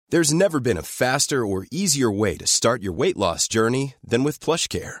There's never been a faster or easier way to start your weight loss journey than with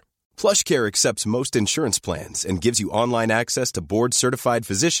PlushCare. PlushCare accepts most insurance plans and gives you online access to board-certified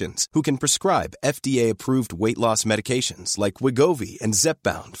physicians who can prescribe FDA-approved weight loss medications like Wegovy and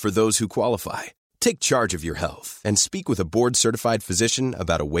Zepbound for those who qualify. Take charge of your health and speak with a board-certified physician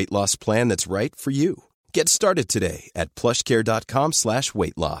about a weight loss plan that's right for you. Get started today at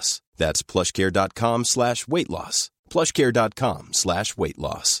plushcare.com/weight loss. That's plushcare.com/weight loss. plushcare.com/weight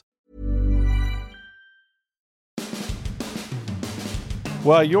loss.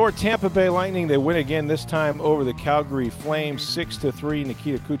 Well, your Tampa Bay Lightning, they win again, this time over the Calgary Flames, 6-3.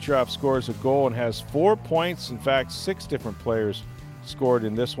 Nikita Kucherov scores a goal and has 4 points. In fact, 6 different players scored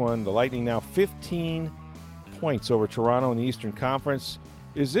in this one. The Lightning now 15 points over Toronto in the Eastern Conference.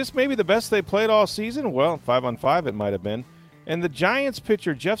 Is this maybe the best they played all season? Well, 5-on-5 it might have been. And the Giants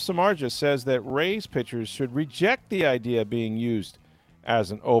pitcher, Jeff Samardzija, says that Rays pitchers should reject the idea of being used as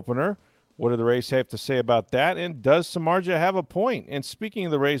an opener. What do the Rays have to say about that? And does Samardzija have a point? And speaking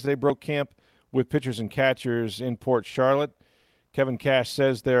of the Rays, they broke camp with pitchers and catchers in Port Charlotte. Kevin Cash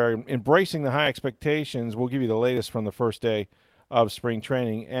says they're embracing the high expectations. We'll give you the latest from the first day of spring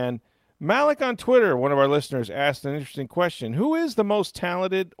training. And Malik on Twitter, one of our listeners, asked an interesting question. Who is the most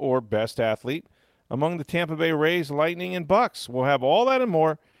talented or best athlete among the Tampa Bay Rays, Lightning, and Bucks? We'll have all that and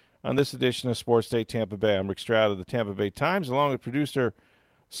more on this edition of Sports Day Tampa Bay. I'm Rick Stroud of the Tampa Bay Times, along with producer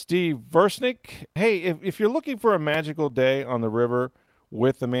Steve Versnick. Hey, if you're looking for a magical day on the river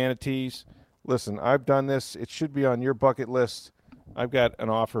with the Manatees, listen, I've done this. It should be on your bucket list. I've got an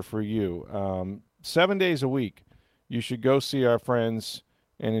offer for you. 7 days a week, you should go see our friends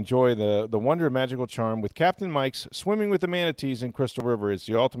and enjoy the wonder of magical charm with Captain Mike's Swimming with the Manatees in Crystal River. It's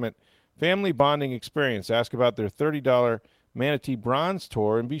the ultimate family bonding experience. Ask about their $30 Manatee Bronze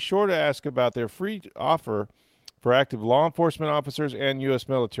Tour, and be sure to ask about their free offer for active law enforcement officers and U.S.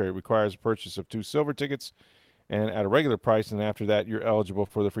 military. It requires a purchase of 2 silver tickets and at a regular price, and after that, you're eligible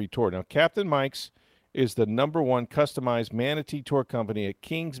for the free tour. Now, Captain Mike's is the #1 customized Manatee tour company at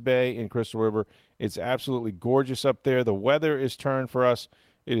Kings Bay in Crystal River. It's absolutely gorgeous up there. The weather is turned for us.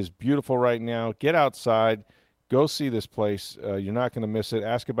 It is beautiful right now. Get outside. Go see this place. You're not going to miss it.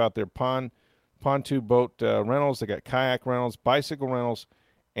 Ask about their pontoon boat rentals. They got kayak rentals, bicycle rentals,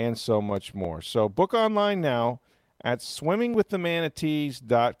 and so much more. So book online now at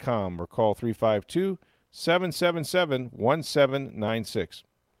swimmingwiththemanatees.com or call 352-777-1796.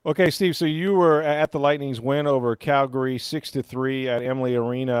 Okay, Steve, so you were at the Lightning's win over Calgary 6-3 at Emily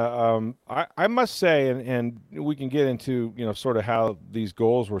Arena. I must say, and we can get into sort of how these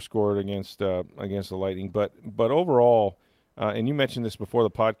goals were scored against the Lightning, but overall, and you mentioned this before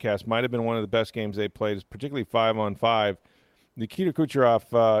the podcast, might have been one of the best games they played, particularly 5-on-5. Nikita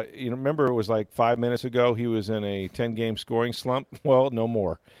Kucherov, remember it was like 5 minutes ago he was in a 10-game scoring slump? Well, no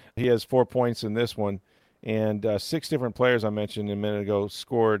more. He has 4 points in this one. And 6 different players I mentioned a minute ago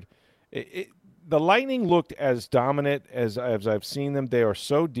scored. The Lightning looked as dominant as I've seen them. They are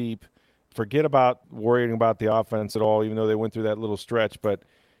so deep. Forget about worrying about the offense at all, even though they went through that little stretch. But,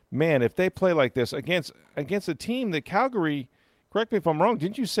 man, if they play like this against a team that Calgary, correct me if I'm wrong,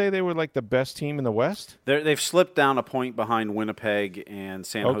 didn't you say they were like the best team in the West? They've slipped down a point behind Winnipeg and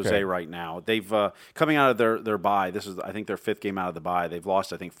San Jose right now. They've coming out of their bye. This is, I think, their 5th game out of the bye. They've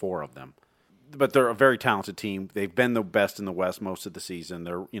lost, I think, 4 of them. But they're a very talented team. They've been the best in the West most of the season.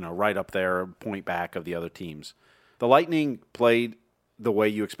 They're right up there, point back of the other teams. The Lightning played the way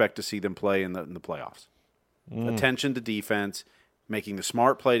you expect to see them play in the playoffs. Attention to defense, making the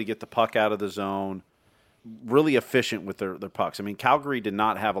smart play to get the puck out of the zone, really efficient with their pucks. I mean, Calgary did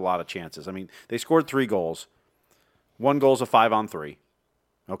not have a lot of chances. I mean, they scored 3 goals. 1 goal's a 5-on-3.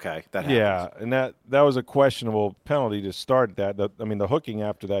 Okay, that happens. Yeah, and that was a questionable penalty to start that. The hooking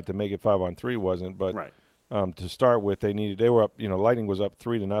after that to make it 5-on-3 wasn't, but right. To start with, they were up. Lightning was up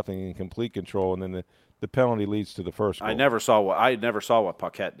 3-0 in complete control, and then the penalty leads to the first goal. I never saw what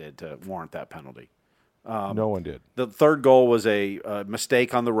Paquette did to warrant that penalty. No one did. The third goal was a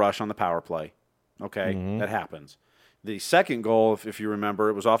mistake on the rush on the power play. Okay, that happens. The second goal, if you remember,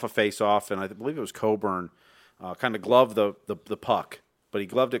 it was off a face-off, and I believe it was Coburn kind of gloved the puck. But he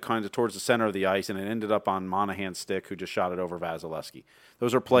gloved it kind of towards the center of the ice, and it ended up on Monahan's stick, who just shot it over Vasilevsky.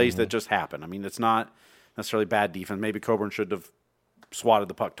 Those are plays that just happen. I mean, it's not necessarily bad defense. Maybe Coburn should have swatted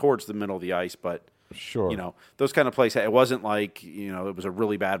the puck towards the middle of the ice, but sure, those kind of plays. It wasn't like it was a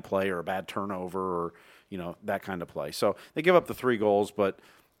really bad play or a bad turnover or that kind of play. So they give up the 3 goals, but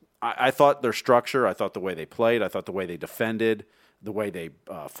I thought their structure, I thought the way they played, I thought the way they defended, the way they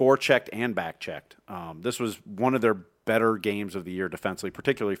forechecked and backchecked. This was one of their better games of the year defensively,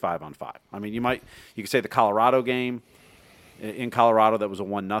 particularly 5-on-5. I mean, you could say the Colorado game, In Colorado, that was a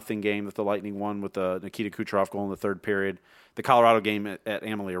 1-0 game that the Lightning won with the Nikita Kucherov goal in the third period. The Colorado game at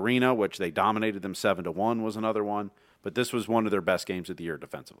Amalie Arena, which they dominated them 7-1, was another one. But this was one of their best games of the year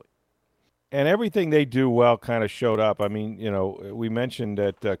defensively. And everything they do well kind of showed up. I mean, we mentioned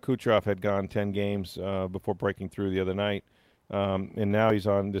that Kucherov had gone 10 games before breaking through the other night. And now he's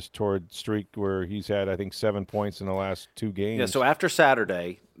on this torrid streak where he's had, I think, 7 points in the last 2 games. Yeah, so after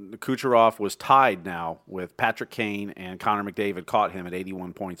Saturday, Kucherov was tied now with Patrick Kane, and Connor McDavid caught him at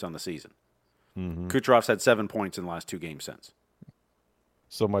 81 points on the season. Mm-hmm. Kucherov's had 7 points in the last 2 games since.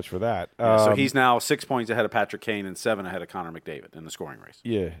 So much for that. So he's now 6 points ahead of Patrick Kane and 7 ahead of Connor McDavid in the scoring race.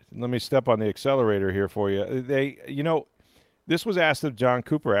 Yeah, let me step on the accelerator here for you. This was asked of John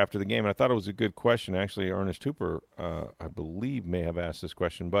Cooper after the game, and I thought it was a good question. Actually, Ernest Hooper, I believe, may have asked this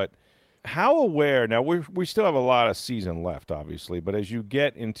question. But how aware? Now we still have a lot of season left, obviously. But as you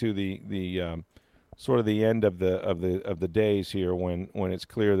get into the sort of the end of the days here, when it's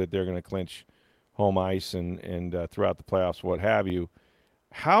clear that they're going to clinch home ice and throughout the playoffs, what have you,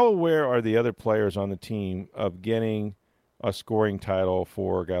 how aware are the other players on the team of getting a scoring title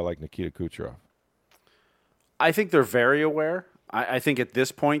for a guy like Nikita Kucherov? I think they're very aware. I think at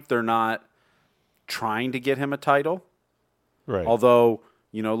this point they're not trying to get him a title. Right. Although,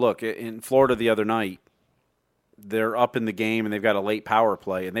 look, in Florida the other night, they're up in the game and they've got a late power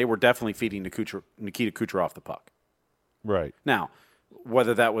play, and they were definitely feeding Nikita Kucherov the puck. Right. Now,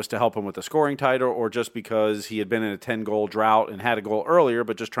 whether that was to help him with the scoring title or just because he had been in a 10-goal drought and had a goal earlier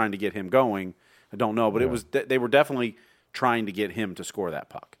but just trying to get him going, I don't know. But they were definitely trying to get him to score that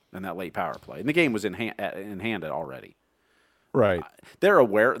puck and that late power play. And the game was in hand already. Right. They're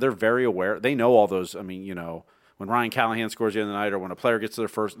aware. They're very aware. They know all those. I mean, when Ryan Callahan scores the end of the night or when a player gets to their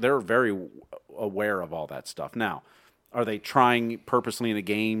first, they're very aware of all that stuff. Now, are they trying purposely in a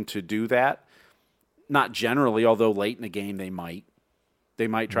game to do that? Not generally, although late in the game they might. They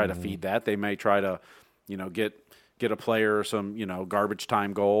might try to feed that. They may try to, get a player some, garbage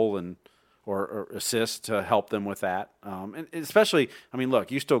time goal or assist to help them with that. And especially,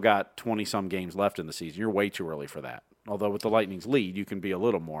 look, you still got 20-some games left in the season. You're way too early for that. Although with the Lightning's lead, you can be a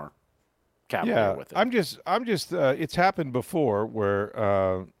little more cavalier with it. I'm just. It's happened before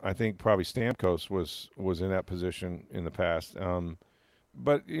where I think probably Stamkos was in that position in the past.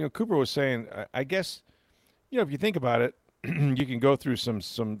 But Cooper was saying, I guess, if you think about it, you can go through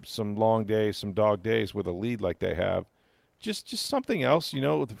some long days, some dog days with a lead like they have. Just something else,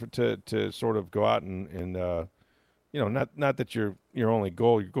 to sort of go out and not that your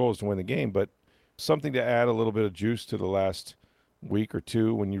goal is to win the game, but something to add a little bit of juice to the last week or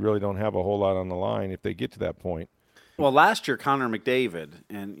two when you really don't have a whole lot on the line if they get to that point. Well, last year, Connor McDavid,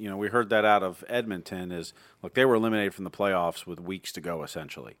 and we heard that out of Edmonton, is, look, they were eliminated from the playoffs with weeks to go,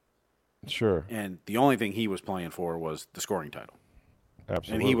 essentially. Sure. And the only thing he was playing for was the scoring title.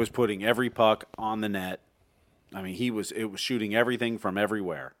 Absolutely. And he was putting every puck on the net. It was shooting everything from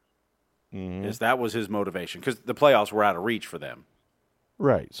everywhere. Mm-hmm. That was his motivation, because the playoffs were out of reach for them.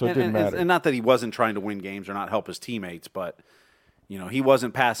 Right, so it didn't matter. And not that he wasn't trying to win games or not help his teammates, but he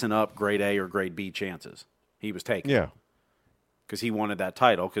wasn't passing up grade A or grade B chances. He was taking them. Because he wanted that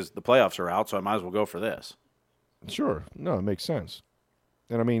title, because the playoffs are out, so I might as well go for this. Sure. No, it makes sense.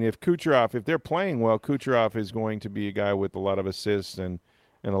 And, if they're playing well, Kucherov is going to be a guy with a lot of assists and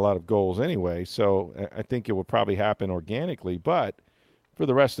a lot of goals anyway. So I think it will probably happen organically. But for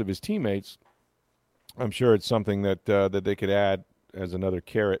the rest of his teammates, I'm sure it's something that they could add as another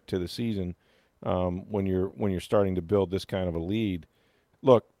carrot to the season when you're starting to build this kind of a lead.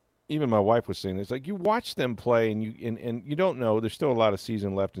 Look, even my wife was saying this, like, you watch them play and you don't know. There's still a lot of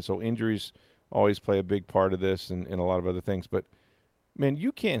season left, and so injuries always play a big part of this and a lot of other things. But man,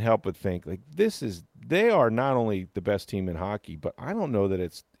 you can't help but think, like, they are not only the best team in hockey, but I don't know that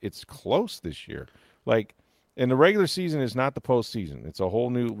it's close this year. Like, and the regular season is not the postseason. It's a whole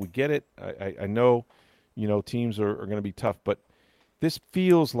new. We get it. I know, teams are going to be tough, but this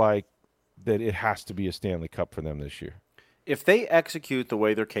feels like that it has to be a Stanley Cup for them this year. If they execute the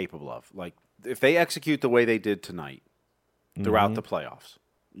way they're capable of, like if they execute the way they did tonight throughout the playoffs.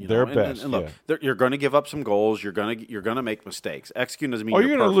 Their best. And look, you're going to give up some goals. You're going to make mistakes. Executing doesn't mean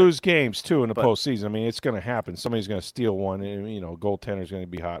you're going to lose games too in the postseason. It's going to happen. Somebody's going to steal one, and goaltender's going to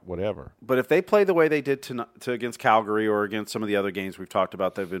be hot, whatever. But if they play the way they did to against Calgary or against some of the other games we've talked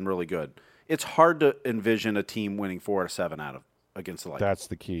about, they've been really good. It's hard to envision a team winning 4 out of 7 against the Lightning. That's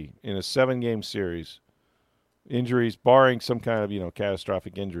the key in a 7-game series. Injuries, barring some kind of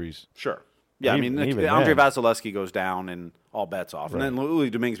catastrophic injuries. Sure. Yeah, Andrei Vasilevsky goes down and all bets off. Right. And then Louis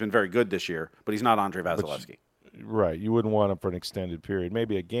Domingue's been very good this year, but he's not Andrei Vasilevsky. Right. You wouldn't want him for an extended period,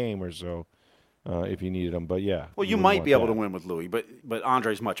 maybe a game or so. if you needed him. But yeah. Well, you might be able to win with Louis, but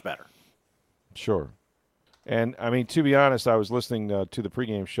Andre's much better. Sure. And, I mean, to be honest, I was listening to the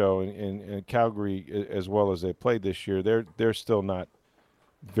pregame show in Calgary as well as they played this year. They're still not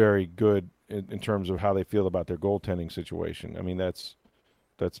very good in terms of how they feel about their goaltending situation. I mean, that's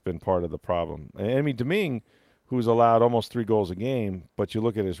been part of the problem. And, I mean, Domingue, who's allowed almost 3 goals a game, but you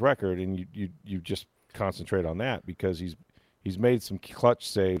look at his record and you just concentrate on that because he's made some clutch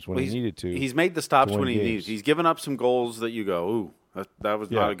saves when he needed to. He's made the stops when he needs. He's given up some goals that you go, ooh. That was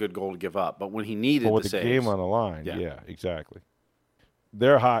not a good goal to give up. But when he needed with the saves. Game on the line, yeah, exactly.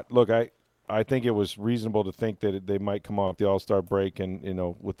 They're hot. Look, I think it was reasonable to think that they might come off the All-Star break and,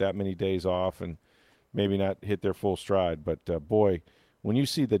 with that many days off and maybe not hit their full stride. But, boy, when you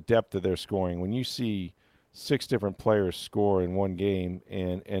see the depth of their scoring, when you see 6 different players score in one game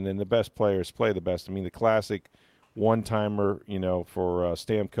and then the best players play the best. I mean, the classic one-timer, for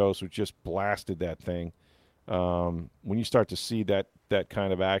Stamkos, who just blasted that thing. When you start to see that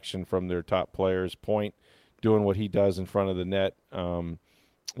kind of action from their top players, Point doing what he does in front of the net,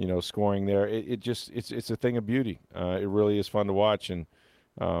 scoring there, it's a thing of beauty. It really is fun to watch, and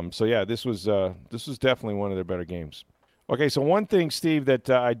so yeah, this was definitely one of their better games. Okay, so one thing, Steve, that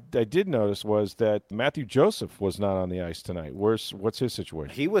I did notice was that Matthew Joseph was not on the ice tonight. What's his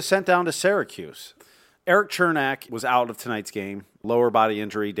situation? He was sent down to Syracuse. Erik Cernak was out of tonight's game, lower body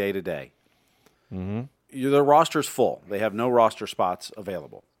injury day to day. Mm-hmm. Their roster's full. They have no roster spots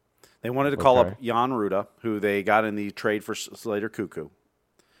available. They wanted to call up Jan Rutta, who they got in the trade for Slater Koekkoek,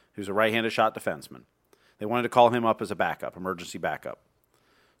 who's a right-handed shot defenseman. They wanted to call him up as a backup, emergency backup.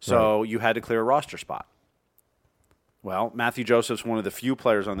 So you had to clear a roster spot. Well, Matthew Joseph's one of the few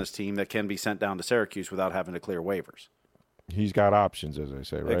players on this team that can be sent down to Syracuse without having to clear waivers. He's got options, as I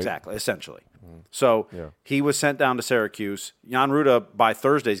say, right? Exactly, essentially. So he was sent down to Syracuse. Jan Rutta, by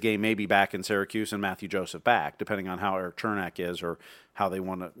Thursday's game, may be back in Syracuse and Matthew Joseph back, depending on how Erik Cernak is or how they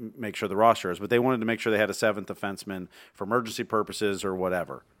want to make sure the roster is. But they wanted to make sure they had a 7th defenseman for emergency purposes or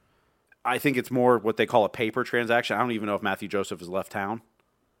whatever. I think it's more what they call a paper transaction. I don't even know if Matthew Joseph has left town.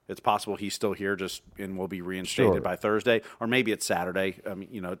 It's possible he's still here and will be reinstated by Thursday, or maybe it's Saturday. I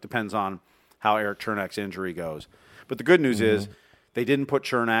mean, it depends on how Erik Cernak's injury goes. But the good news is they didn't put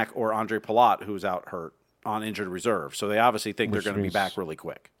Cernak or Andre Palat, who's out hurt, on injured reserve. So they obviously think they're going to be back really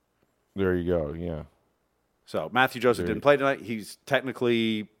quick. There you go, yeah. So Matthew Joseph didn't play tonight. He's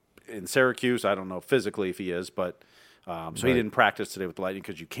technically in Syracuse. I don't know physically if he is, but he didn't practice today with the Lightning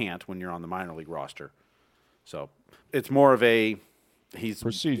because you can't when you're on the minor league roster. So it's more of a he's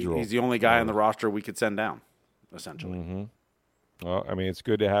procedural. He's the only guy on the roster we could send down, essentially. Mm-hmm. Well, I mean, it's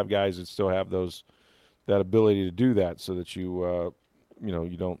good to have guys that still have that ability to do that, so that you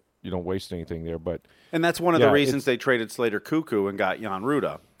don't waste anything there. And that's one of the reasons they traded Slater Koekkoek and got Jan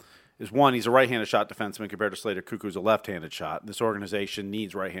Rutta. Is one, he's a right-handed shot defenseman compared to Slater Koekkoek, who's a left-handed shot. This organization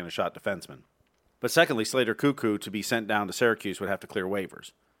needs right-handed shot defensemen. But secondly, Slater Koekkoek, to be sent down to Syracuse, would have to clear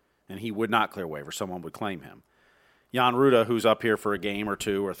waivers, and he would not clear waivers. Someone would claim him. Jan Rutta, who's up here for a game or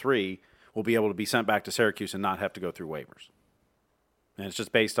 2 or 3, will be able to be sent back to Syracuse and not have to go through waivers. And it's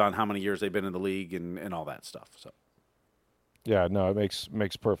just based on how many years they've been in the league and all that stuff. So, yeah, no, it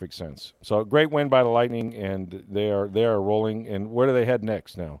makes perfect sense. So great win by the Lightning, and they are rolling. And where do they head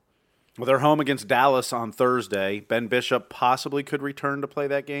next now? Well, they're home against Dallas on Thursday. Ben Bishop possibly could return to play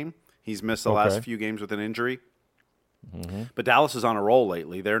that game. He's missed the last few games with an injury. Mm-hmm. But Dallas is on a roll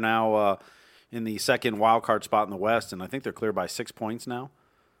lately. They're now in the second wild card spot in the West, and I think they're clear by 6 points now.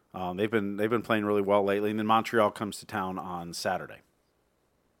 They've been playing really well lately, and then Montreal comes to town on Saturday.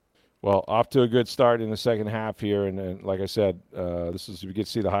 Well, off to a good start in the second half here, and like I said, you get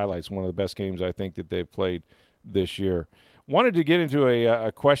to see the highlights. One of the best games I think that they've played this year. Wanted to get into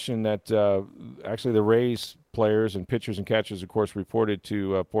a question that actually the Rays players and pitchers and catchers, of course, reported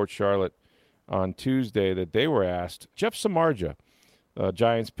to Port Charlotte on Tuesday that they were asked. Jeff Samardzija,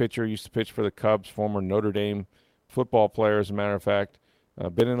 Giants pitcher, used to pitch for the Cubs, former Notre Dame football player, as a matter of fact,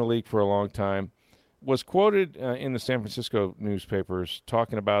 been in the league for a long time, was quoted in the San Francisco newspapers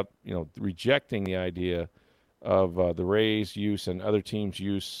talking about, rejecting the idea of the Rays' use and other teams'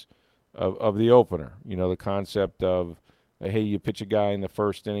 use of the opener. The concept of, hey, you pitch a guy in the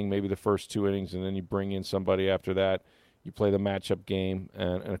first inning, maybe the first 2 innings, and then you bring in somebody after that. You play the matchup game.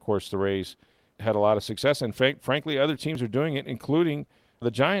 And of course, the Rays had a lot of success. And frankly, other teams are doing it, including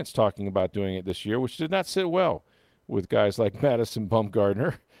the Giants talking about doing it this year, which did not sit well with guys like Madison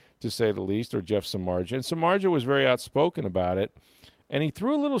Bumgarner, to say the least, or Jeff Samardzija. And Samardzija was very outspoken about it. And he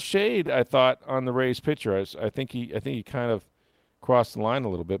threw a little shade, I thought, on the Rays pitcher. I think he kind of crossed the line a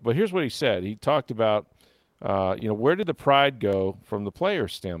little bit. But here's what he said. He talked about, where did the pride go from the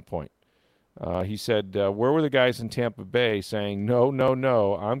player's standpoint? He said, where were the guys in Tampa Bay saying, no, no,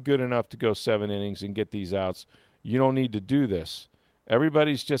 no, I'm good enough to go 7 innings and get these outs. You don't need to do this.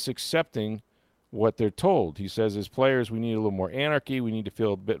 Everybody's just accepting what they're told. He says, as players, we need a little more anarchy. We need to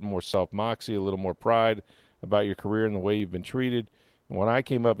feel a bit more self-moxie, a little more pride about your career and the way you've been treated. And when I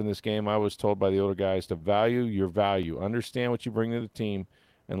came up in this game, I was told by the older guys to value your value, understand what you bring to the team,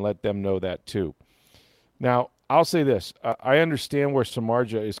 and let them know that too. Now, I'll say this. I understand where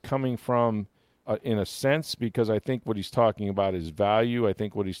Samardzija is coming from in a sense, because I think what he's talking about is value. I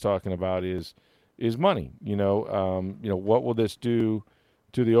think what he's talking about is money. What will this do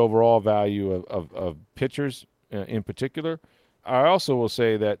to the overall value of pitchers in particular? I also will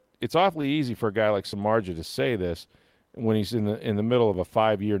say that it's awfully easy for a guy like Samardzija to say this when he's in the middle of a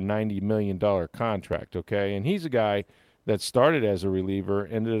 5-year, $90 million contract, okay? And he's a guy that started as a reliever,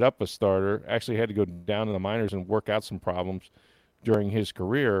 ended up a starter, actually had to go down in the minors and work out some problems during his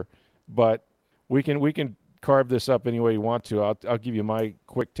career. But we can carve this up any way you want to. I'll give you my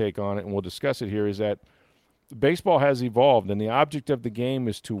quick take on it, and we'll discuss it here, is that baseball has evolved, and the object of the game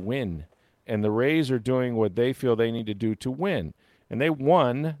is to win. And the Rays are doing what they feel they need to do to win. And they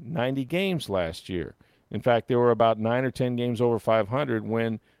won 90 games last year. In fact, there were about 9 or 10 games over 500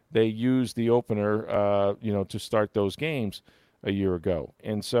 when they used the opener, to start those games a year ago.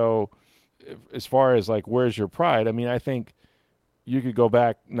 And so as far as, like, where's your pride, I mean, I think you could go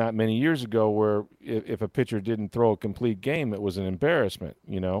back not many years ago where if a pitcher didn't throw a complete game, it was an embarrassment,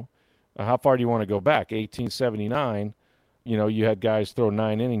 How far do you want to go back? 1879, you had guys throw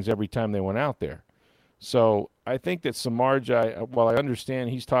 9 innings every time they went out there. So I think that Samardzija, while I understand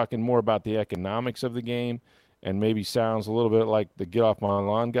he's talking more about the economics of the game and maybe sounds a little bit like the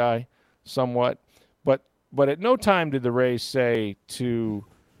get-off-my-lawn guy somewhat, but at no time did the Rays say to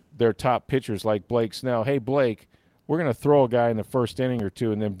their top pitchers like Blake Snell, hey, Blake, we're going to throw a guy in the first inning or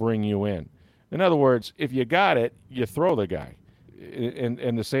two and then bring you in. In other words, if you got it, you throw the guy.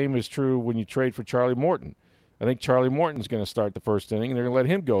 And the same is true when you trade for Charlie Morton. I think Charlie Morton's going to start the first inning, and they're going to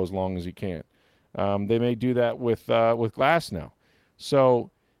let him go as long as he can. They may do that with Glasnow. So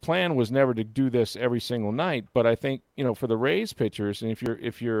plan was never to do this every single night, but I think, for the Rays pitchers, and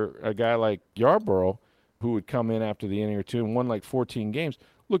if you're a guy like Yarborough, who would come in after the inning or two and won like 14 games,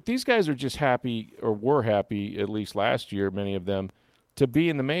 look, these guys are just happy, or were happy, at least last year, many of them, to be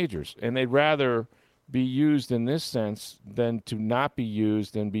in the majors. And they'd rather be used in this sense than to not be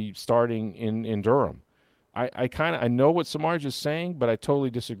used and be starting in Durham. I know what Samardzija is saying, but I totally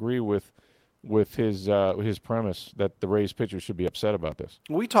disagree with his premise that the Rays pitchers should be upset about this.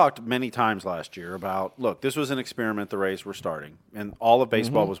 We talked many times last year about, look, this was an experiment the Rays were starting, and all of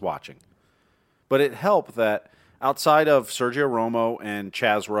baseball was watching. But it helped that outside of Sergio Romo and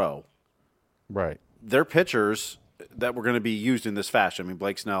Chaz Rowe, right, their pitchers that were going to be used in this fashion. I mean,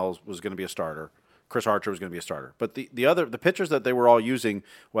 Blake Snell was going to be a starter. Chris Archer was going to be a starter. But the pitchers that they were all using,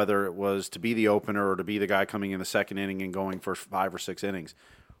 whether it was to be the opener or to be the guy coming in the second inning and going for 5 or 6 innings,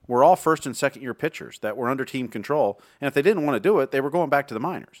 were all first and second year pitchers that were under team control. And if they didn't want to do it, they were going back to the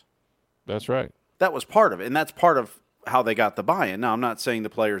minors. That's right. That was part of it, and that's part of how they got the buy-in. Now, I'm not saying the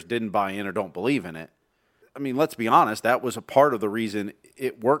players didn't buy in or don't believe in it. I mean, let's be honest, that was a part of the reason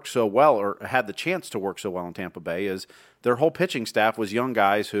it worked so well, or had the chance to work so well in Tampa Bay, is their whole pitching staff was young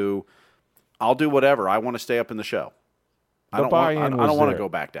guys who, I'll do whatever. I want to stay up in the show. I don't want to go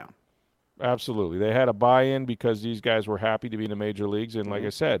back down. Absolutely. They had a buy-in because these guys were happy to be in the major leagues, and like I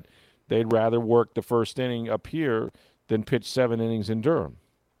said, they'd rather work the first inning up here than pitch 7 innings in Durham.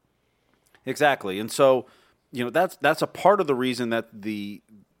 Exactly. And so, that's a part of the reason that the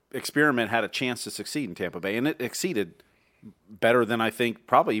experiment had a chance to succeed in Tampa Bay, and it exceeded better than I think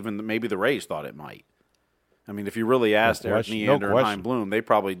probably even maybe the Rays thought it might. I mean, if you really asked Eric Neander and Chaim Bloom, they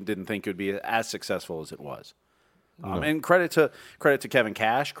probably didn't think it would be as successful as it was. And credit to Kevin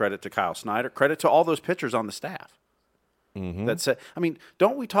Cash, credit to Kyle Snyder, credit to all those pitchers on the staff. I mean,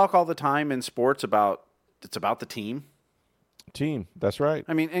 don't we talk all the time in sports about it's about the team? Team, that's right.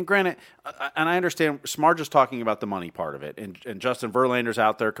 I mean, and granted, and I understand Samardzija's talking about the money part of it, and Justin Verlander's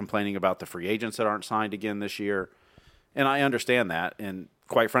out there complaining about the free agents that aren't signed again this year, and I understand that, and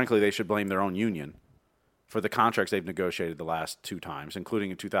quite frankly, they should blame their own union for the contracts they've negotiated the last 2 times, including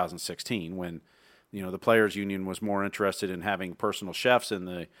in 2016 when the players' union was more interested in having personal chefs in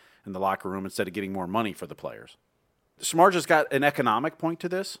the locker room instead of getting more money for the players. Samardzija's got an economic point to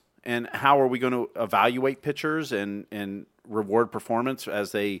this, and how are we going to evaluate pitchers and reward performance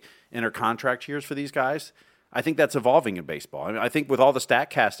as they enter contract years for these guys? I think that's evolving in baseball. I mean, I think with all the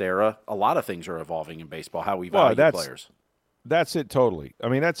StatCast era, a lot of things are evolving in baseball, how we value players. That's it totally. I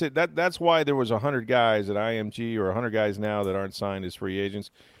mean, that's it. That's why there was 100 guys at IMG or 100 guys now that aren't signed as free agents,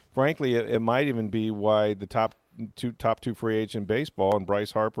 frankly, it might even be why the top two free agent in baseball and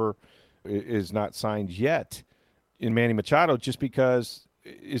Bryce Harper is not signed yet in Manny Machado, just because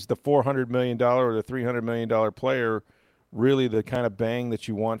is the $400 million or the $300 million player really the kind of bang that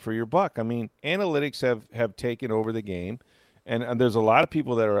you want for your buck? I mean, analytics have taken over the game, and there's a lot of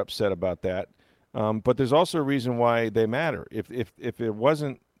people that are upset about that. But there's also a reason why they matter. If it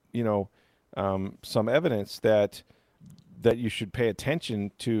wasn't, some evidence that you should pay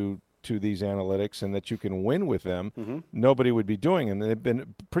attention to these analytics and that you can win with them, nobody would be doing them. And they've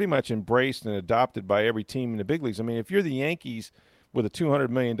been pretty much embraced and adopted by every team in the big leagues. I mean, if you're the Yankees with a $200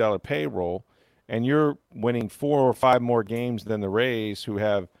 million payroll and you're winning 4 or 5 more games than the Rays, who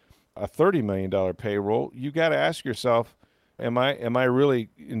have a $30 million payroll, you got to ask yourself, am I really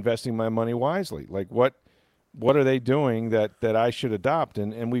investing my money wisely? Like, what are they doing that I should adopt?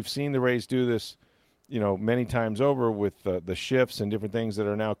 And we've seen the Rays do this, many times over with the shifts and different things that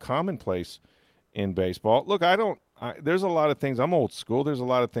are now commonplace in baseball. Look, there's a lot of things. I'm old school. There's a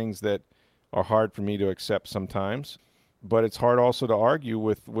lot of things that are hard for me to accept sometimes, but it's hard also to argue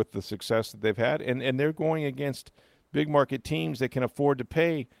with the success that they've had. And they're going against big market teams that can afford to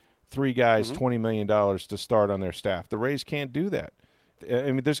pay 3 guys $20 million to start on their staff. The Rays can't do that.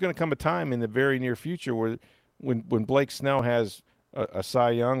 I mean, there's going to come a time in the very near future where when Blake Snell has a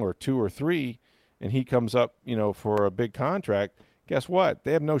Cy Young or 2 or 3, and he comes up, for a big contract, guess what?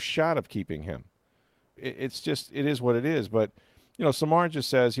 They have no shot of keeping him. It is what it is. But, Samar just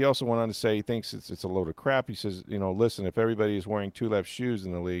says, he also went on to say he thinks it's a load of crap. He says, listen, if everybody is wearing 2 left shoes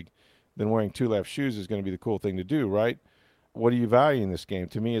in the league, then wearing 2 left shoes is going to be the cool thing to do, right? What do you value in this game?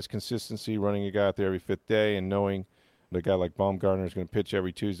 To me, it's consistency, running a guy out there every 5th day and knowing the guy like Baumgartner is going to pitch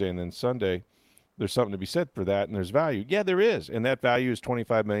every Tuesday and then Sunday. There's something to be said for that, and there's value. Yeah, there is, and that value is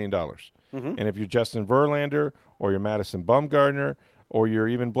 $25 million. And if you're Justin Verlander or you're Madison Bumgarner or you're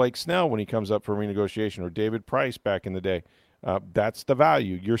even Blake Snell when he comes up for renegotiation, or David Price back in the day, that's the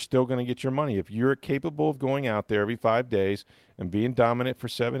value. You're still going to get your money. If you're capable of going out there every 5 days and being dominant for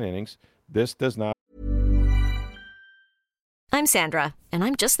 7 innings, this does not. I'm Sandra, and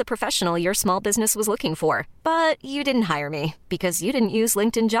I'm just the professional your small business was looking for. But you didn't hire me because you didn't use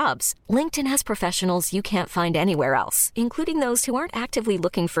LinkedIn Jobs. LinkedIn has professionals you can't find anywhere else, including those who aren't actively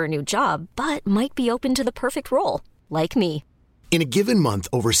looking for a new job, but might be open to the perfect role, like me. In a given month,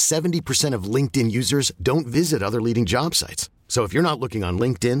 over 70% of LinkedIn users don't visit other leading job sites. So if you're not looking on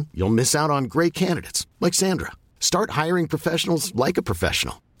LinkedIn, you'll miss out on great candidates like Sandra. Start hiring professionals like a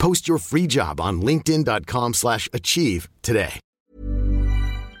professional. Post your free job on linkedin.com/achieve today.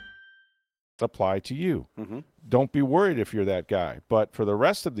 Apply to you. Don't be worried if you're that guy. But for the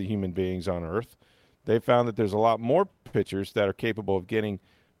rest of the human beings on Earth, they found that there's a lot more pitchers that are capable of getting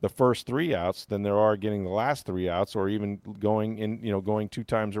the first 3 outs than there are getting the last 3 outs, or even going 2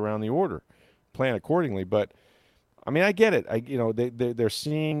 times around the order. Plan accordingly. But I mean, I get it. They're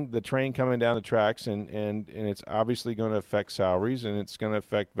seeing the train coming down the tracks, and it's obviously going to affect salaries, and it's going to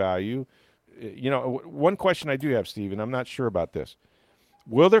affect value. One question I do have, Steve, and I'm not sure about this.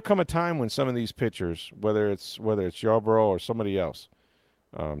 Will there come a time when some of these pitchers, whether it's Yarbrough or somebody else,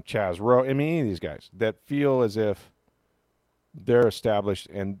 Chaz Rowe, any of these guys, that feel as if they're established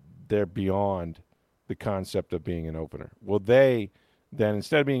and they're beyond the concept of being an opener? Will they then,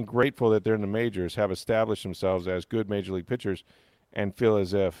 instead of being grateful that they're in the majors, have established themselves as good major league pitchers and feel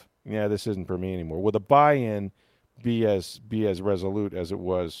as if, this isn't for me anymore? Will the buy-in be as resolute as it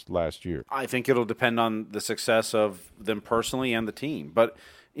was last year? I think it'll depend on the success of them personally and the team. But,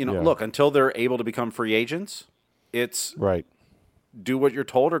 look, until they're able to become free agents, it's right. Do what you're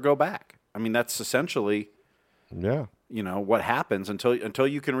told or go back. I mean, that's essentially what happens until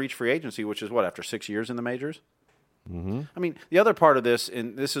you can reach free agency, which is after 6 years in the majors? I mean, the other part of this,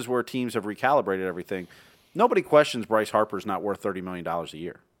 and this is where teams have recalibrated everything, nobody questions Bryce Harper's not worth $30 million a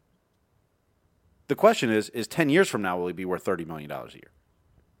year. The question is 10 years from now, will he be worth $30 million a year?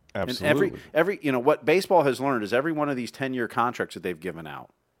 Absolutely. And every what baseball has learned is every one of these 10-year contracts that they've given out,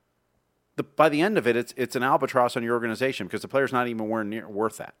 by the end of it, it's an albatross on your organization because the player's not even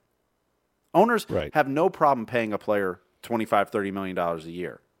worth that. Owners have no problem paying a player $25, $30 million a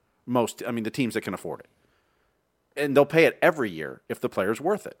year. The teams that can afford it. And they'll pay it every year if the player's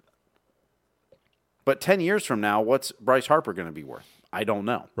worth it. But 10 years from now, what's Bryce Harper going to be worth? I don't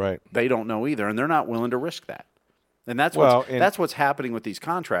know. Right. They don't know either, and they're not willing to risk that. And that's what's happening with these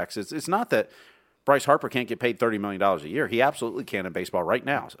contracts. It's not that Bryce Harper can't get paid $30 million a year. He absolutely can in baseball right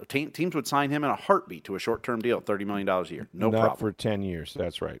now. So teams would sign him in a heartbeat to a short-term deal, $30 million a year. No problem. Not for 10 years.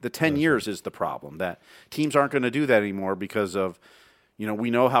 That's right. The 10 years is the problem. That teams aren't going to do that anymore because of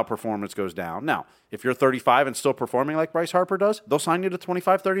We know how performance goes down. Now, if you're 35 and still performing like Bryce Harper does, they'll sign you to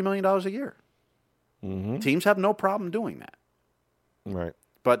 $25, $30 million a year. Mm-hmm. Teams have no problem doing that. Right.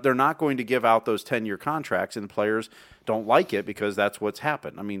 But they're not going to give out those 10-year contracts, and the players don't like it because that's what's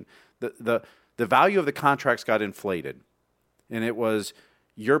happened. I mean, the value of the contracts got inflated, and it was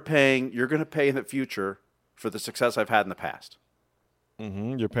you're going to pay in the future for the success I've had in the past.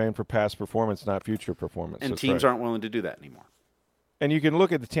 Mm-hmm. You're paying for past performance, not future performance. And that's teams right. aren't willing to do that anymore. And you can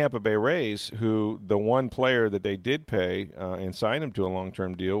look at the Tampa Bay Rays, who the one player that they did pay and sign him to a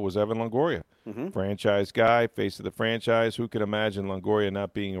long-term deal was Evan Longoria. Mm-hmm. Franchise guy, face of the franchise. Who could imagine Longoria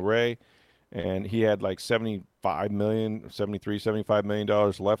not being a Ray? And he had like $75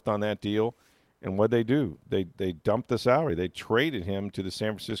 million left on that deal. And what'd they do? They dumped the salary. They traded him to the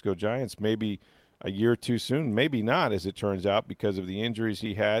San Francisco Giants maybe a year too soon. Maybe not, as it turns out, because of the injuries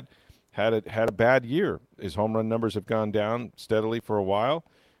he had a bad year. His home run numbers have gone down steadily for a while.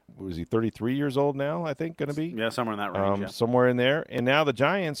 Was he 33 years old now, I think, going to be? Yeah, somewhere in that range. Somewhere in there. And now the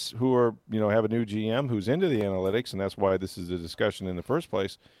Giants, who are, have a new GM who's into the analytics, and that's why this is a discussion in the first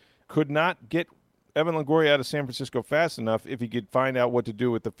place, could not get Evan Longoria out of San Francisco fast enough if he could find out what to do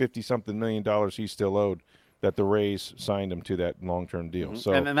with the $50-something million he still owed that the Rays signed him to that long-term deal. Mm-hmm.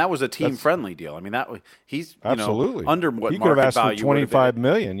 So and that was a team-friendly deal. I mean, he's absolutely under what he could have market asked for value $25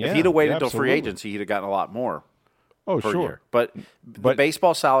 million. Yeah, if he'd have waited until absolutely. free agency, he'd have gotten a lot more. Oh, per sure. year. But the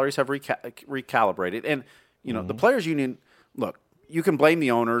baseball salaries have recalibrated, and the players' union. Look, you can blame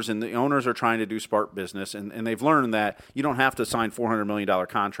the owners, and the owners are trying to do smart business, and they've learned that you don't have to sign $400 million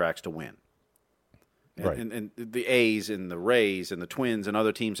contracts to win. Right. And the A's and the Rays and the Twins and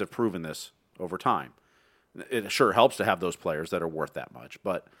other teams have proven this over time. It sure helps to have those players that are worth that much,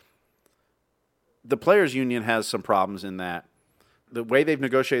 but the players' union has some problems in that the way they've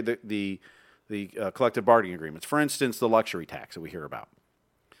negotiated the collective bargaining agreements. For instance, the luxury tax that we hear about.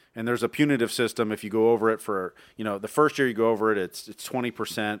 And there's a punitive system. If you go over it for, the first year you go over it, it's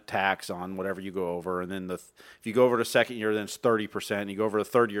 20% tax on whatever you go over. And then if you go over the second year, then it's 30%. You go over the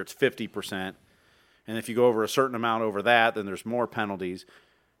third year, it's 50%. And if you go over a certain amount over that, then there's more penalties.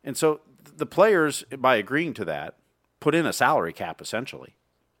 And so the players, by agreeing to that, put in a salary cap essentially,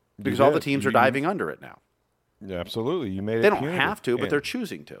 because all the teams are diving under it now. Yeah, absolutely. You made it. They don't have to, but they're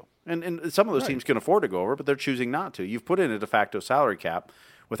choosing to. And some of those teams can afford to go over, but they're choosing not to. You've put in a de facto salary cap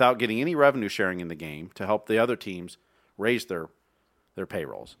without getting any revenue sharing in the game to help the other teams raise their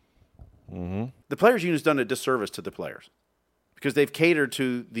payrolls. Mm-hmm. The players' union has done a disservice to the players because they've catered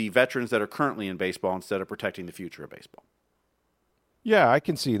to the veterans that are currently in baseball instead of protecting the future of baseball. Yeah, I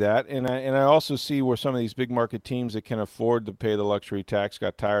can see that, and I also see where some of these big market teams that can afford to pay the luxury tax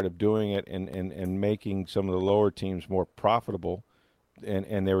got tired of doing it and making some of the lower teams more profitable,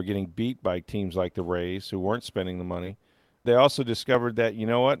 and they were getting beat by teams like the Rays who weren't spending the money. They also discovered that,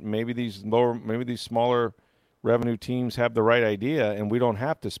 maybe these smaller revenue teams have the right idea, and we don't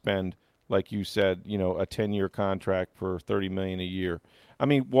have to spend, like you said, a 10-year contract for $30 million a year. I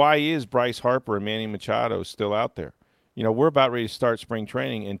mean, why is Bryce Harper and Manny Machado still out there? We're about ready to start spring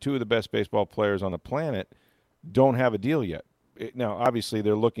training, and two of the best baseball players on the planet don't have a deal yet. Now, obviously,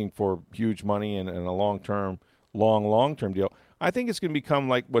 they're looking for huge money and a long-term deal. I think it's going to become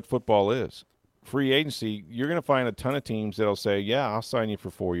like what football is. Free agency, you're going to find a ton of teams that'll say, yeah, I'll sign you for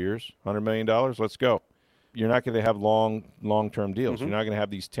 4 years, $100 million, let's go. You're not going to have long-term deals. Mm-hmm. You're not going to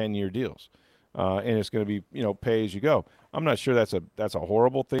have these 10-year deals. And it's going to be, pay as you go. I'm not sure that's a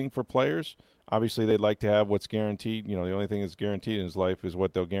horrible thing for players. Obviously, they'd like to have what's guaranteed. The only thing that's guaranteed in his life is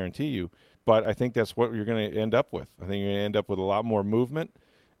what they'll guarantee you. But I think that's what you're going to end up with. I think you're going to end up with a lot more movement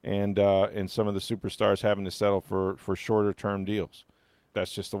and some of the superstars having to settle for shorter-term deals.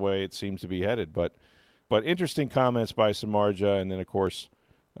 That's just the way it seems to be headed. But interesting comments by Samardzija, and then, of course,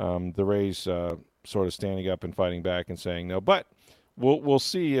 the Rays sort of standing up and fighting back and saying no. But we'll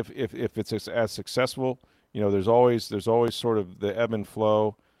see if it's as successful. There's always sort of the ebb and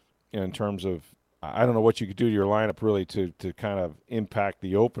flow in terms of, I don't know what you could do to your lineup really to kind of impact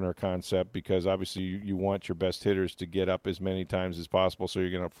the opener concept, because obviously you want your best hitters to get up as many times as possible, so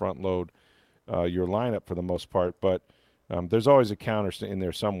you're going to front load your lineup for the most part. But there's always a counter in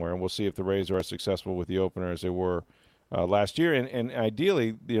there somewhere, and we'll see if the Rays are as successful with the opener as they were last year. And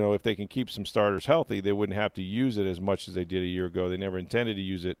ideally, if they can keep some starters healthy, they wouldn't have to use it as much as they did a year ago. They never intended to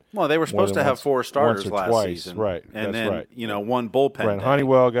use it. Well, they were supposed to have 4 starters last twice. season. Right. And that's then, right. one bullpen. Brent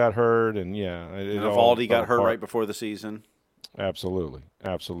Honeywell got hurt, and Eovaldi got hurt right before the season. Absolutely.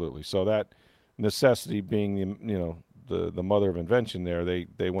 So that necessity being the mother of invention there,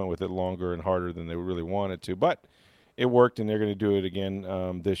 they went with it longer and harder than they really wanted to. But it worked, and they're going to do it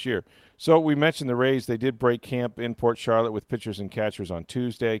again this year. So we mentioned the Rays. They did break camp in Port Charlotte with pitchers and catchers on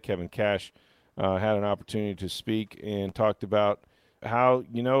Tuesday. Kevin Cash had an opportunity to speak and talked about how,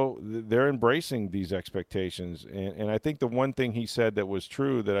 they're embracing these expectations. And I think the one thing he said that was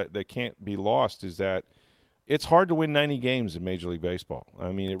true that can't be lost is that it's hard to win 90 games in Major League Baseball.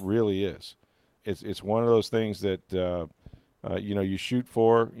 I mean, it really is. It's one of those things that, you shoot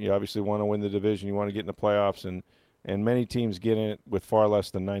for. You obviously want to win the division. You want to get in the playoffs, and many teams get in it with far less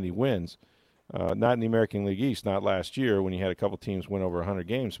than 90 wins. Not in the American League East, not last year when you had a couple teams win over 100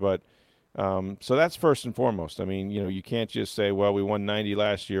 games. But so that's first and foremost. I mean, you can't just say, well, we won 90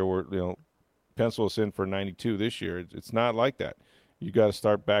 last year. We're, pencil us in for 92 this year. It's not like that. You got to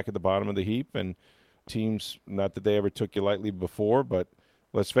start back at the bottom of the heap, and teams, not that they ever took you lightly before, but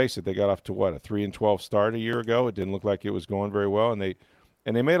let's face it, they got off to a 3-12 start a year ago. It didn't look like it was going very well, and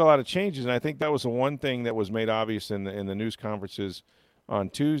they made a lot of changes. And I think that was the one thing that was made obvious in the news conferences on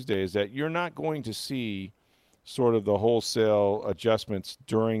Tuesday, is that you're not going to see sort of the wholesale adjustments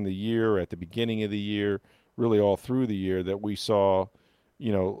during the year, at the beginning of the year, really all through the year that we saw,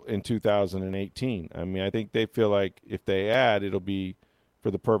 in 2018. I mean, I think they feel like if they add, it'll be for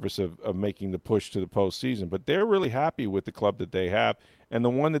the purpose of making the push to the postseason. But they're really happy with the club that they have. And the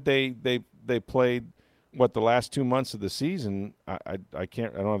one that they played, the last 2 months of the season, I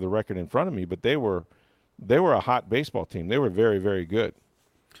don't have the record in front of me, but they were a hot baseball team. They were very, very good.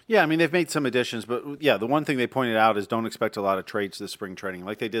 Yeah, I mean, they've made some additions, but yeah, the one thing they pointed out is don't expect a lot of trades this spring training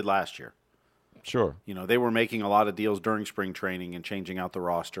like they did last year. Sure. They were making a lot of deals during spring training and changing out the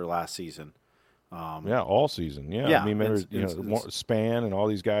roster last season. All season. Yeah. I mean, remember, Span and all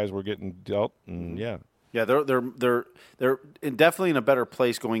these guys were getting dealt, and yeah. Yeah, they're definitely in a better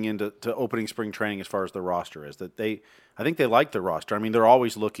place going into opening spring training as far as the roster is. I think they like the roster. I mean, they're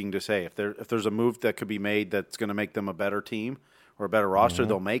always looking to say if there's a move that could be made that's going to make them a better team or a better roster,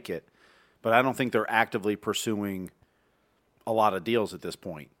 they'll make it. But I don't think they're actively pursuing a lot of deals at this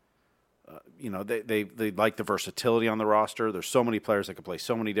point. They like the versatility on the roster. There's so many players that can play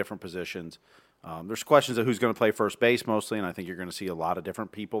so many different positions. There's questions of who's going to play first base mostly, and I think you're going to see a lot of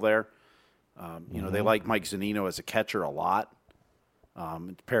different people there. They like Mike Zunino as a catcher a lot,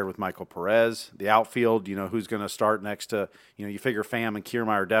 paired with Michael Perez. The outfield, who's going to start next to, you figure Pham and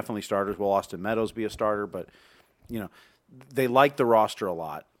Kiermaier definitely starters. Will Austin Meadows be a starter? But, they like the roster a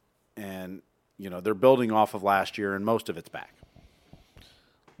lot, and, they're building off of last year, and most of it's back.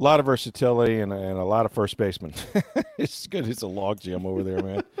 A lot of versatility and a lot of first basemen. It's good. It's a logjam over there,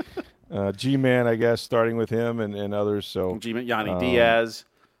 man. G-Man, I guess, starting with him and others. So G-Man, Yanni Diaz.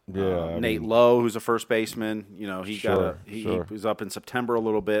 Yeah, Nate Lowe, who's a first baseman, he Sure. was up in September a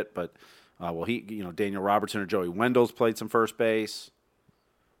little bit, but Daniel Robertson or Joey Wendell's played some first base.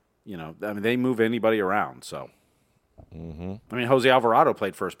 They move anybody around. So, I mean, Jose Alvarado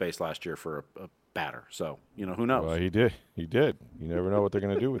played first base last year for a batter. So, who knows? Well, he did. You never know what they're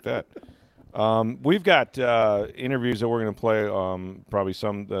going to do with that. We've got interviews that we're going to play probably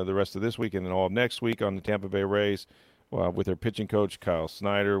some the rest of this week and then all of next week on the Tampa Bay Rays. With their pitching coach, Kyle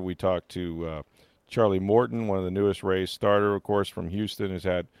Snyder. We talked to Charlie Morton, one of the newest Rays starter, of course, from Houston, has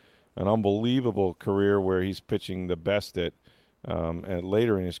had an unbelievable career where he's pitching the best at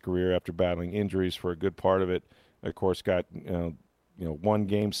later in his career after battling injuries for a good part of it. Of course, got won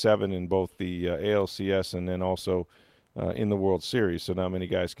Game 7 in both the ALCS and then also in the World Series, so not many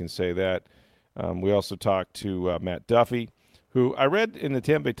guys can say that. We also talked to Matt Duffy, who I read in the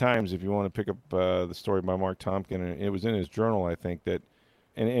Tampa Bay Times, if you want to pick up the story by Mark Tompkin, and it was in his journal, I think, that,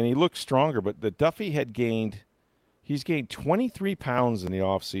 and he looked stronger, but that Duffy he's gained 23 pounds in the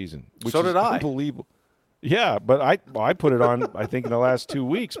offseason. So did I. Unbelievable. Yeah, but I put it on, I think, in the last 2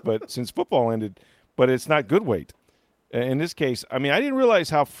 weeks, but since football ended, but it's not good weight. In this case, I mean, I didn't realize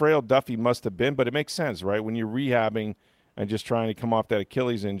how frail Duffy must have been, but it makes sense, right? When you're rehabbing and just trying to come off that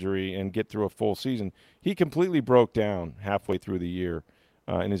Achilles injury and get through a full season. He completely broke down halfway through the year,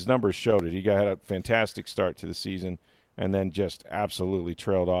 and his numbers showed it. He had a fantastic start to the season and then just absolutely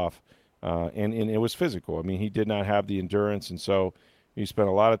trailed off, and it was physical. I mean, he did not have the endurance, and so he spent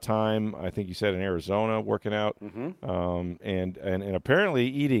a lot of time, I think he said, in Arizona working out, and apparently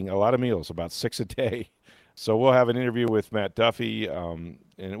eating a lot of meals, about 6 a day. So we'll have an interview with Matt Duffy, and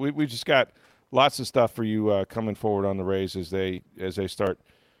we just got lots of stuff for you coming forward on the Rays as they start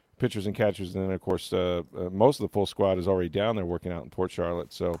pitchers and catchers. And then, of course, most of the full squad is already down there working out in Port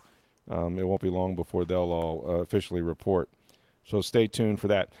Charlotte. So it won't be long before they'll all officially report. So stay tuned for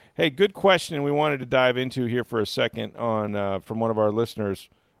that. Hey, good question we wanted to dive into here for a second on from one of our listeners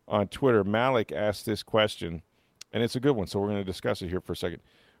on Twitter. Malik asked this question, and it's a good one, so we're going to discuss it here for a second.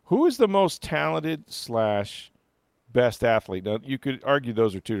 Who is the most talented / best athlete. Now, you could argue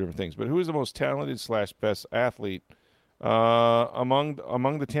those are two different things, but who is the most talented / best athlete among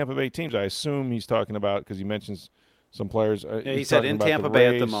the Tampa Bay teams? I assume he's talking about, because he mentions some players. Yeah, he said in Tampa Bay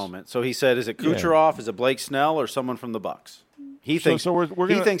at the moment. So he said, is it Kucherov, is it Blake Snell, or someone from the Bucks? He thinks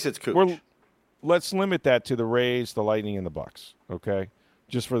he thinks it's Kuch. Let's limit that to the Rays, the Lightning, and the Bucks, okay?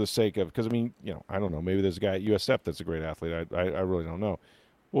 Just for the sake of, because, I mean, I don't know. Maybe there's a guy at USF that's a great athlete. I really don't know.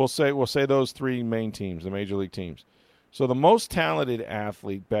 We'll say those three main teams, the major league teams. So the most talented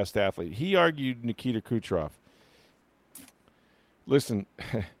athlete, best athlete, he argued Nikita Kucherov. Listen,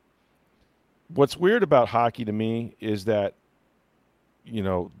 what's weird about hockey to me is that,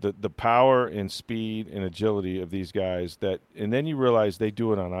 the power and speed and agility of these guys, and then you realize they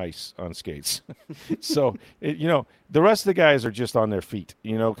do it on ice, on skates. So, the rest of the guys are just on their feet,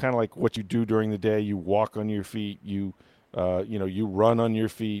 kind of like what you do during the day. You walk on your feet, you run on your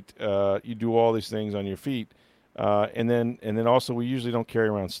feet, you do all these things on your feet. And then also we usually don't carry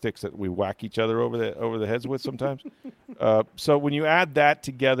around sticks that we whack each other over the heads with sometimes. So when you add that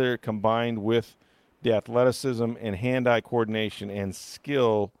together, combined with the athleticism and hand-eye coordination and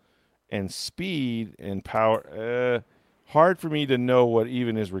skill and speed and power, hard for me to know what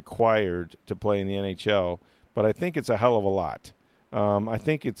even is required to play in the NHL. But I think it's a hell of a lot. I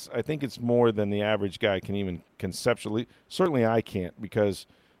think it's more than the average guy can even conceptually. Certainly I can't, because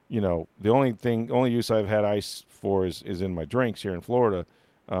the only use I've had ice for is in my drinks here in Florida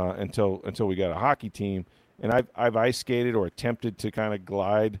until we got a hockey team. And I've ice skated or attempted to kind of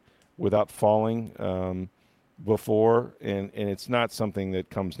glide without falling before, and it's not something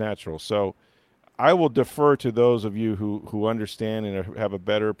that comes natural. So I will defer to those of you who understand and have a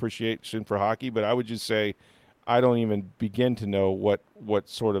better appreciation for hockey, but I would just say I don't even begin to know what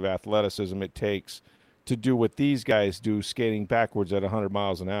sort of athleticism it takes to do what these guys do, skating backwards at 100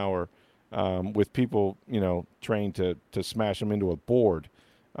 miles an hour with people, trained to smash them into a board.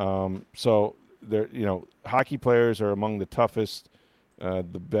 So they're, hockey players are among the toughest, the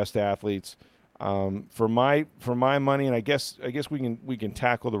best athletes. For my money, and I guess we can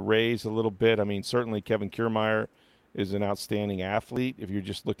tackle the Rays a little bit. I mean, certainly Kevin Kiermaier is an outstanding athlete. If you're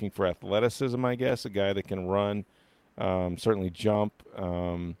just looking for athleticism, I guess, a guy that can run, certainly jump,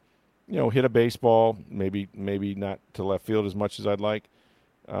 hit a baseball, maybe not to left field as much as I'd like.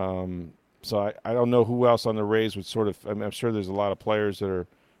 So I don't know who else on the Rays would sort of. I'm sure there's a lot of players that are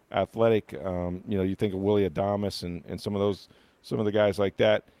athletic. You think of Willie Adames and some of the guys like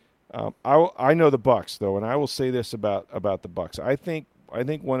that. I know the Bucks though, and I will say this about the Bucks. I think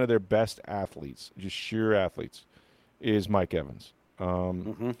one of their best athletes, just sheer athletes, is Mike Evans.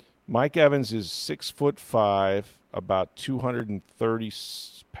 Mike Evans is 6'5", about 230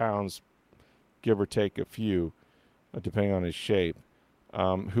 pounds, give or take a few, depending on his shape.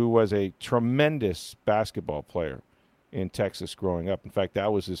 Who was a tremendous basketball player in Texas growing up. In fact,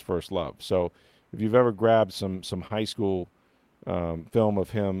 that was his first love. So if you've ever grabbed some high school film of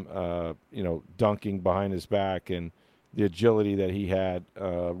him, dunking behind his back and the agility that he had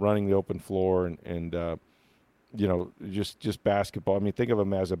running the open floor and just basketball. I mean, think of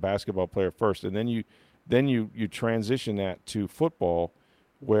him as a basketball player first, and then you transition that to football,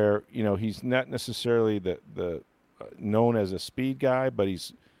 where he's not necessarily the known as a speed guy, but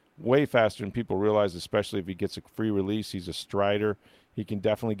he's way faster than people realize, especially if he gets a free release. He's a strider. He can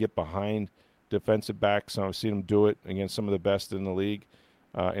definitely get behind defensive backs. I've seen him do it against some of the best in the league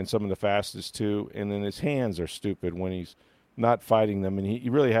and some of the fastest too. And then his hands are stupid when he's not fighting them, and he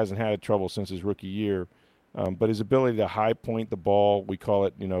really hasn't had trouble since his rookie year. But his ability to high point the ball, we call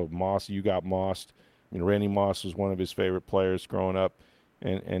it, Moss, you got mossed. Randy Moss was one of his favorite players growing up,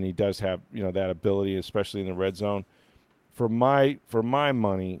 and he does have, that ability, especially in the red zone. For my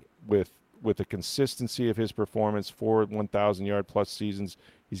money, with the consistency of his performance, 4 1,000-yard plus seasons,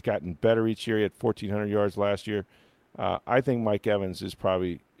 he's gotten better each year. He had 1,400 yards last year. I think Mike Evans is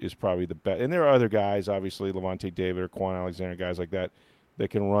probably the best. And there are other guys, obviously, Levante David or Quan Alexander, guys like that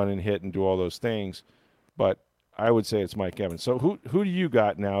can run and hit and do all those things. But I would say it's Mike Evans. So who do you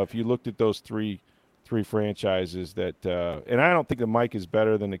got now if you looked at those three franchises that and I don't think that Mike is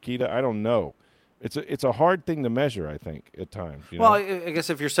better than Nikita. I don't know. It's a hard thing to measure, I think, at times. Well, I guess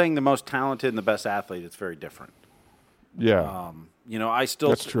if you're saying the most talented and the best athlete, it's very different. Yeah. I still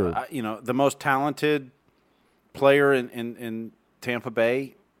that's true. The most talented player in Tampa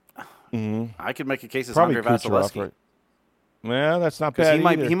Bay, I could make a case as Andrei Vasilevsky. Right? Well, that's not bad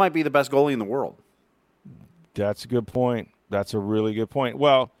either. He might be the best goalie in the world. That's a good point. That's a really good point.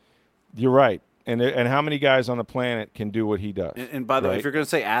 Well, you're right. And how many guys on the planet can do what he does? And by the way, if you're going to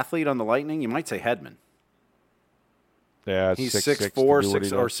say athlete on the Lightning, you might say Hedman. Yeah, he's 6'4",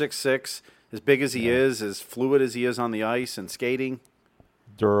 6'6", As big as he is, as fluid as he is on the ice and skating.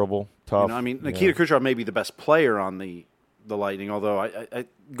 Durable, tough. Nikita Kucherov may be the best player on the Lightning, although I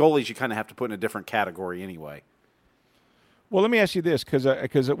goalies you kind of have to put in a different category anyway. Well, let me ask you this,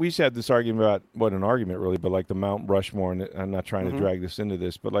 because we had this argument about, what an argument really, but like the Mount Rushmore, and I'm not trying to drag this into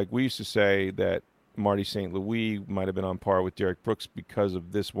this, but like we used to say that Marty St. Louis might have been on par with Derek Brooks because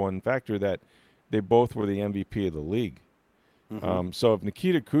of this one factor, that they both were the MVP of the league. So if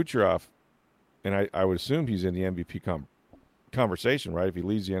Nikita Kucherov, and I would assume he's in the MVP conversation, right? If he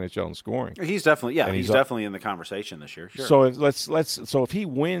leads the NHL in scoring, he's definitely he's definitely in the conversation this year. Sure. So if he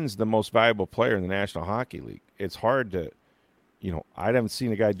wins the most valuable player in the National Hockey League, it's hard to. I haven't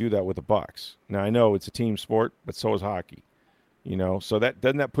seen a guy do that with the Bucks. Now, I know it's a team sport, but so is hockey. So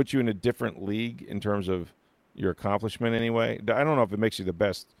doesn't that put you in a different league in terms of your accomplishment anyway? I don't know if it makes you the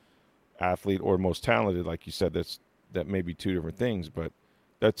best athlete or most talented, like you said. That may be two different things, but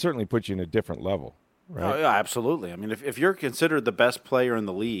that certainly puts you in a different level, right? Oh, yeah, absolutely. I mean, if you're considered the best player in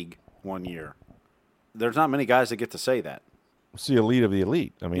the league one year, there's not many guys that get to say that. It's the elite of the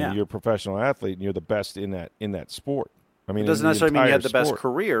elite. I mean, you're a professional athlete, and you're the best in that sport. I mean, it doesn't necessarily mean you had the best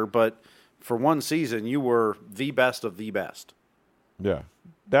career, but for one season, you were the best of the best. Yeah.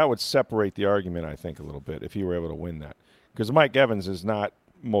 That would separate the argument, I think, a little bit if you were able to win that. Because Mike Evans is not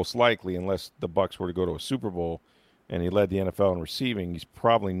most likely, unless the Bucks were to go to a Super Bowl and he led the NFL in receiving, he's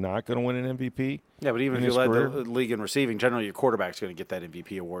probably not going to win an MVP. Yeah, but even if you led the league in receiving, generally your quarterback's going to get that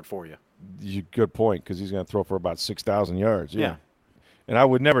MVP award for you. Good point, because he's going to throw for about 6,000 yards. Yeah. And I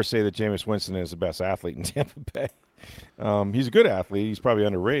would never say that Jameis Winston is the best athlete in Tampa Bay. He's a good athlete. He's probably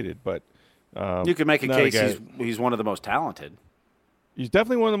underrated, but you could make a case he's one of the most talented. He's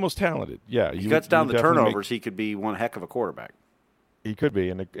definitely one of the most talented. Yeah, he cuts down the turnovers. He could be one heck of a quarterback. He could be,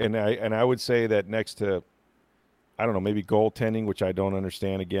 and I would say that next to, I don't know, maybe goaltending, which I don't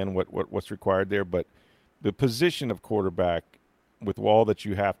understand again what's required there, but the position of quarterback, with all that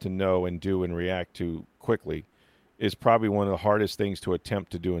you have to know and do and react to quickly, is probably one of the hardest things to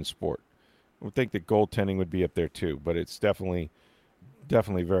attempt to do in sport. I would think that goaltending would be up there too, but it's definitely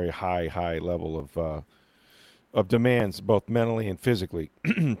very high level of demands, both mentally and physically,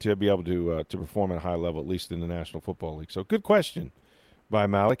 to be able to perform at a high level, at least in the National Football League. So good question by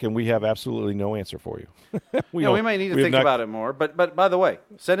Malik, and we have absolutely no answer for you. We might need to think about it more. But by the way,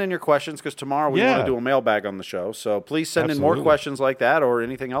 send in your questions, because tomorrow we want to do a mailbag on the show. So please send in more questions like that or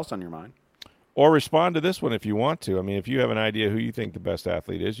anything else on your mind. Or respond to this one if you want to. I mean, if you have an idea who you think the best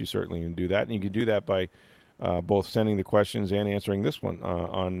athlete is, you certainly can do that. And you can do that by both sending the questions and answering this one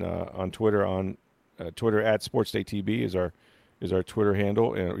on Twitter. On Twitter at SportsDayTB is our Twitter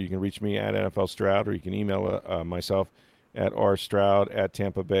handle. And you can reach me at NFL Stroud, or you can email myself at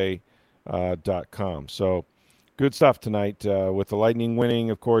rstroud@tampabay.com. So good stuff tonight with the Lightning winning,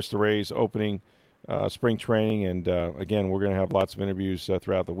 of course, the Rays opening spring training. And, again, we're going to have lots of interviews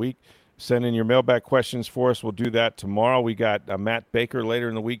throughout the week. Send in your mailbag questions for us. We'll do that tomorrow. We got Matt Baker later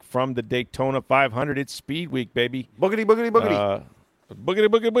in the week from the Daytona 500. It's Speed Week, baby. Boogity, boogity, boogity. Boogity,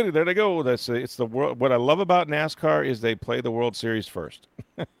 boogity, boogity. There they go. It's the world. What I love about NASCAR is they play the World Series first.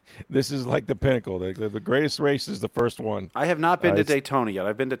 This is like the pinnacle. The greatest race is the first one. I have not been to Daytona yet.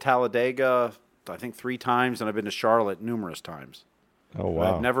 I've been to Talladega, I think 3 times, and I've been to Charlotte numerous times. Oh,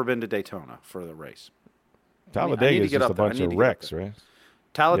 wow. I've never been to Daytona for the race. Talladega is just a bunch of wrecks, right?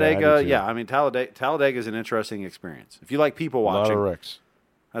 Talladega, Talladega is an interesting experience. If you like people watching, a lot of wrecks.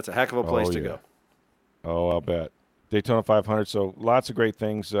 That's a heck of a place to go. Oh, I'll bet. Daytona 500, so lots of great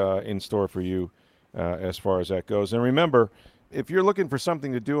things in store for you as far as that goes. And remember, if you're looking for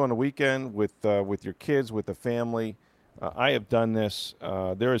something to do on the weekend with your kids, with the family, I have done this.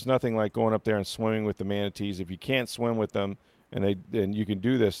 There is nothing like going up there and swimming with the manatees. If you can't swim with them, and you can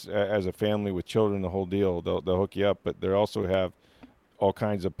do this as a family with children, the whole deal, they'll hook you up. But they also have all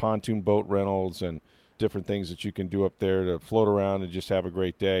kinds of pontoon boat rentals and different things that you can do up there to float around and just have a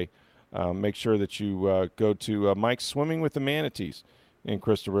great day. Make sure that you go to Mike's Swimming with the Manatees in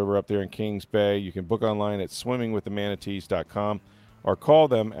Crystal River up there in Kings Bay. You can book online at swimmingwiththemanatees.com or call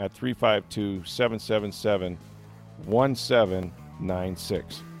them at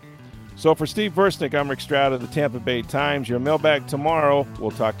 352-777-1796. So for Steve Versnick, I'm Rick Stroud of the Tampa Bay Times. Your mailbag tomorrow. We'll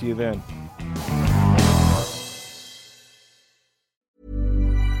talk to you then.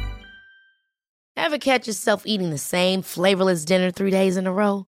 Ever catch yourself eating the same flavorless dinner 3 days in a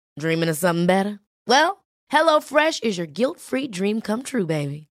row? Dreaming of something better? Well, HelloFresh is your guilt-free dream come true,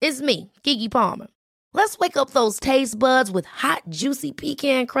 baby. It's me, Keke Palmer. Let's wake up those taste buds with hot, juicy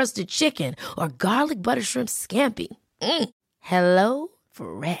pecan-crusted chicken or garlic butter shrimp scampi. Hello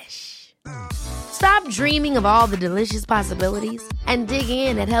Fresh. Stop dreaming of all the delicious possibilities and dig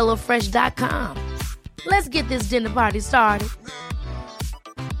in at HelloFresh.com. Let's get this dinner party started.